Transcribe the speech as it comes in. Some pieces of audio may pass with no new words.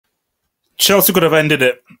Chelsea could have ended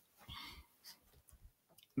it.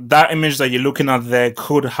 That image that you're looking at there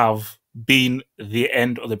could have been the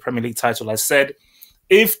end of the Premier League title. I said,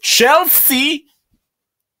 if Chelsea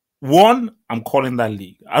won, I'm calling that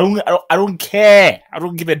league. I don't care. I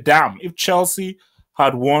don't give a damn. If Chelsea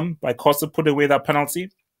had won by Costa put away that penalty,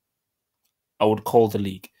 I would call the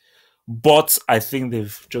league. But I think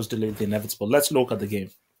they've just delayed the inevitable. Let's look at the game.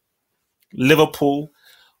 Liverpool.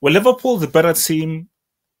 Were Liverpool the better team?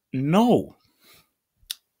 No.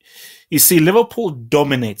 You see, Liverpool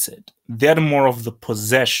dominated. They had more of the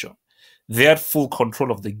possession. They had full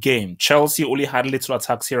control of the game. Chelsea only had little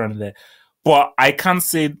attacks here and there. But I can't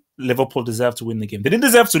say Liverpool deserved to win the game. They didn't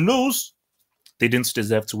deserve to lose. They didn't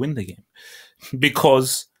deserve to win the game.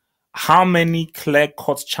 Because how many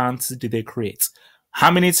clear-cut chances did they create?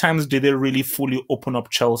 How many times did they really fully open up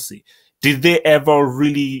Chelsea? Did they ever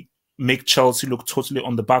really make Chelsea look totally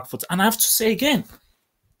on the back foot? And I have to say again,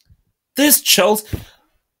 this Chelsea...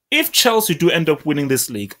 If Chelsea do end up winning this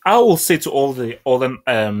league, I will say to all the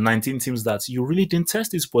 19 teams that you really didn't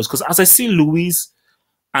test these boys. Because as I see Luis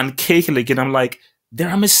and Cahill again, I'm like, there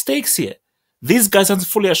are mistakes here. These guys aren't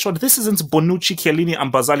fully assured. This isn't Bonucci, Chiellini,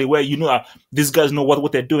 and Bazzali, where you know these guys know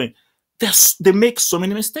what they're doing. They make so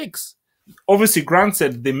many mistakes. Obviously,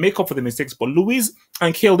 granted, they make up for the mistakes, but Luis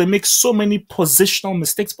and Cahill, they make so many positional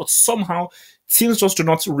mistakes, but somehow teams just do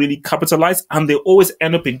not really capitalize, and they always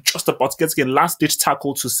end up in just about getting a last-ditch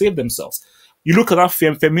tackle to save themselves. You look at that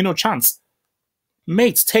Firmino chance.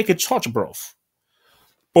 Mate, take a touch, bro.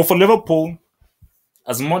 But for Liverpool,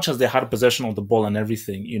 as much as they had possession of the ball and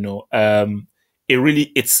everything, you know,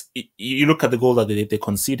 you look at the goal that they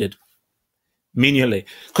conceded. Mignolet.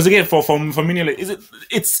 Because again, for Mignolet,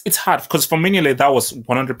 it's hard, because for Mignolet, that was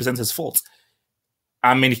 100% his fault.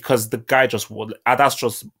 I mean, because the guy that's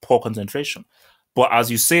just poor concentration. But as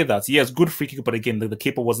you say that, yes, good free kick, but again, the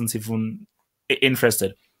keeper wasn't even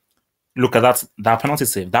interested. Look at that penalty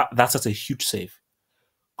save. That's such a huge save.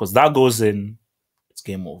 Because that goes in, it's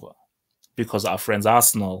game over. Because our friends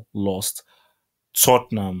Arsenal lost,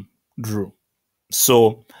 Tottenham drew.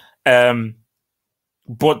 So,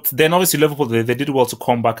 but then obviously Liverpool, they did well to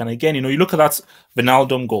come back. And again, you know, you look at that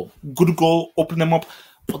Wijnaldum goal. Good goal, open them up.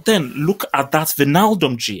 But then look at that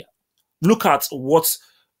Wijnaldum, Gia. Look at what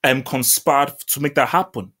conspired to make that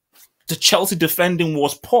happen. The Chelsea defending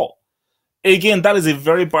was poor. Again, that is a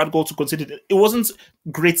very bad goal to concede. It wasn't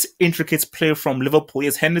great, intricate play from Liverpool.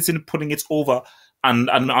 Yes, Henderson putting it over and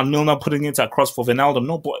Milner putting it across for Wijnaldum.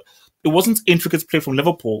 No, but it wasn't intricate play from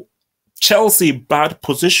Liverpool. Chelsea, bad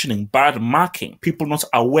positioning, bad marking. People not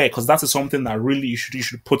aware, because that is something that really you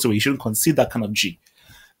should put away. You shouldn't concede that kind of G.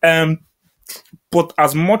 But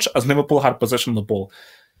as much as Liverpool had possession of the ball,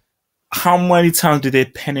 how many times did they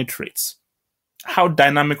penetrate? How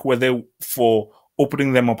dynamic were they for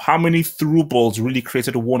opening them up? How many through balls really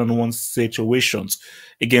created one-on-one situations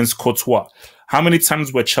against Courtois? How many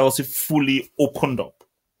times were Chelsea fully opened up?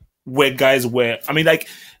 Where guys were... I mean, like,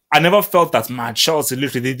 I never felt that, man, Chelsea,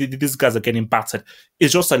 literally, these guys are getting battered.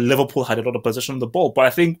 It's just that Liverpool had a lot of possession of the ball. But I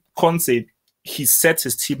think Conte, he set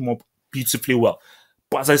his team up beautifully well.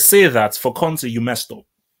 But as I say that, for Conte, you messed up.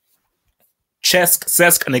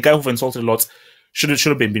 Cesc and a guy who've insulted a lot should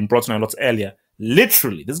have been brought on a lot earlier.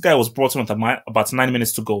 Literally, this guy was brought on at about 9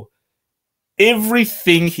 minutes to go.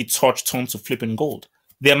 Everything he touched turned to flipping gold.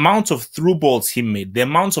 The amount of through balls he made, the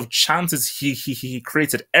amount of chances he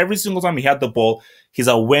created, every single time he had the ball, his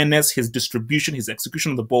awareness, his distribution, his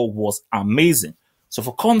execution of the ball was amazing. So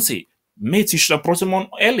for Conte, mate, you should have brought him on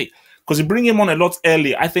early. Because you bring him on a lot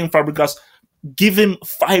early, I think Fabregas, give him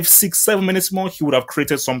 5, 6, 7 minutes more, he would have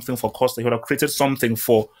created something for Costa. He would have created something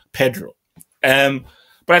for Pedro. But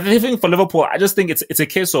I think for Liverpool, I just think it's a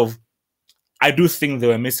case of, I do think they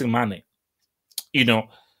were missing Mane. You know,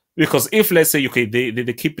 because if, let's say, okay,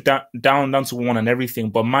 they keep it down to 1 and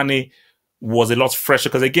everything, but Mane was a lot fresher.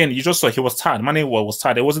 Because again, you just saw he was tired. Mane was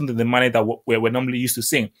tired. It wasn't the Mane that we're normally used to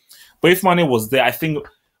seeing. But if Mane was there, I think...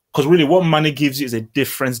 Because really what Mane gives you is a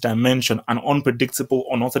different dimension, an unpredictable,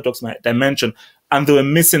 unorthodox dimension. And they were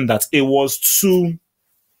missing that. It was too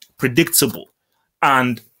predictable.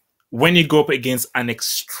 And when you go up against an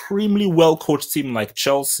extremely well-coached team like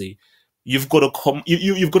Chelsea, you've got to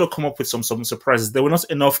come up with some surprises. There were not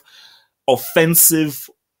enough offensive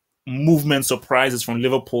movement surprises from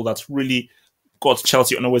Liverpool that really got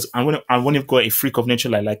Chelsea unawares. And when you've got a freak of nature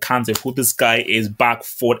like Kante, who this guy is back,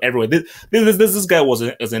 forward, everywhere. This guy was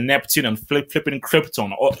a Neptune and flipping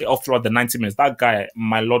Krypton all throughout the 90 minutes. That guy,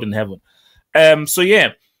 my Lord in heaven. So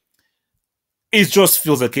yeah, it just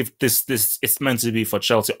feels like if this it's meant to be for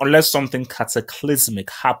Chelsea, unless something cataclysmic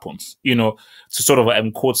happens, to sort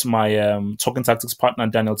of quote my talking tactics partner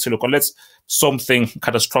Daniel Tiluk, unless something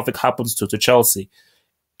catastrophic happens to Chelsea,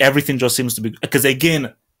 everything just seems to be because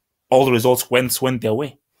again, all the results went their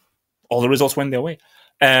way. All the results went their way.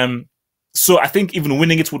 So I think even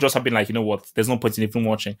winning it would just have been like, you know what, there's no point in even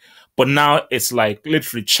watching. But now it's like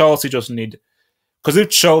literally Chelsea just need, because if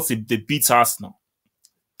Chelsea they beat Arsenal,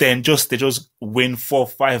 then they just win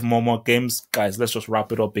 4-5 more games, guys. Let's just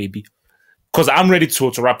wrap it up, baby. Because I'm ready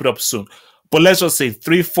to wrap it up soon. But let's just say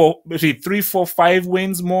 3-4-5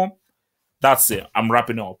 wins more. That's it. I'm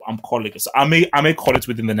wrapping it up. I'm calling it. So I may call it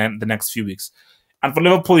within the next few weeks. And for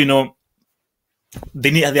Liverpool,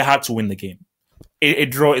 they had to win the game. A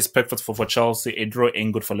draw is perfect for Chelsea. A draw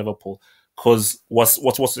ain't good for Liverpool because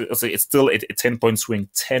it's still a 10-point swing.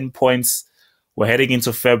 10 points. We're heading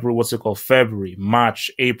into February. What's it called? February, March,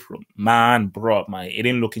 April. Man, it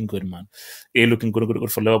ain't looking good, man. It ain't looking good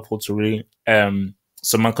for Liverpool to really.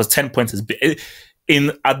 So man, because 10 points is big.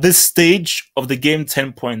 At this stage of the game,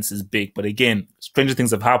 10 points is big. But again, stranger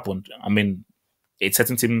things have happened. I mean, a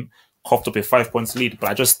certain team coughed up a 5 points lead, but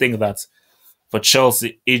I just think that for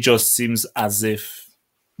Chelsea, it just seems as if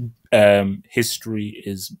history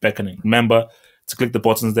is beckoning. Remember to click the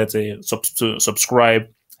buttons there to subscribe.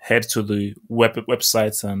 Head to the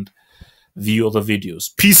websites and view other videos.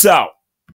 Peace out.